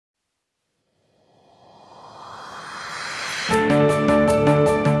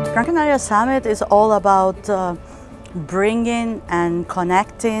Gran Canaria Summit is all about bringing and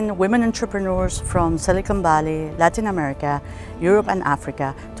connecting women entrepreneurs from Silicon Valley, Latin America, Europe and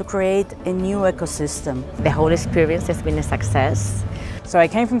Africa to create a new ecosystem. The whole experience has been a success. So I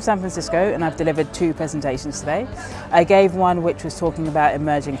came from San Francisco and I've delivered 2 presentations today. I gave one which was talking about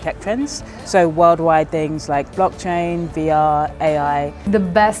emerging tech trends, so worldwide things like blockchain, VR, AI. The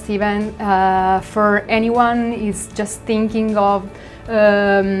best event for anyone is just thinking of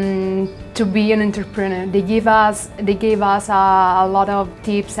to be an entrepreneur. They gave us a lot of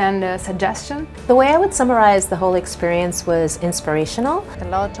tips and suggestions. The way I would summarize the whole experience was inspirational. A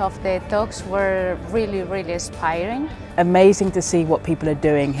lot of the talks were really inspiring. Amazing to see what people are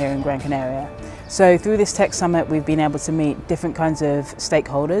doing here in Gran Canaria. So through this tech summit we've been able to meet different kinds of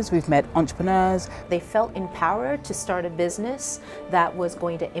stakeholders. We've met entrepreneurs. They felt empowered to start a business that was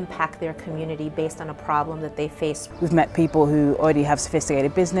going to impact their community based on a problem that they faced. We've met people who already have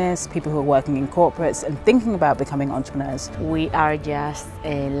sophisticated business, people who are working in corporates and thinking about becoming entrepreneurs. We are just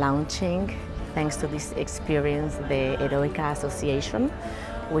launching, thanks to this experience, the Heroica Association,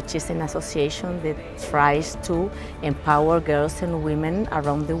 which is an association that tries to empower girls and women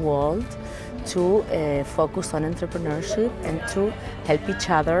around the world to focus on entrepreneurship and to help each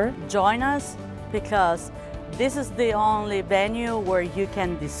other. Join us because this is the only venue where you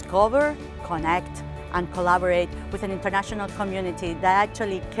can discover, connect and collaborate with an international community that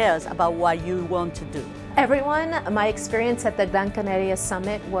actually cares about what you want to do. Everyone, my experience at the Gran Canaria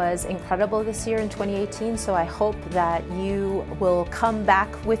Summit was incredible this year in 2018, so I hope that you will come back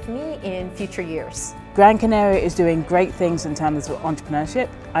with me in future years. Gran Canaria is doing great things in terms of entrepreneurship.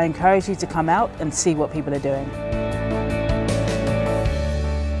 I encourage you to come out and see what people are doing.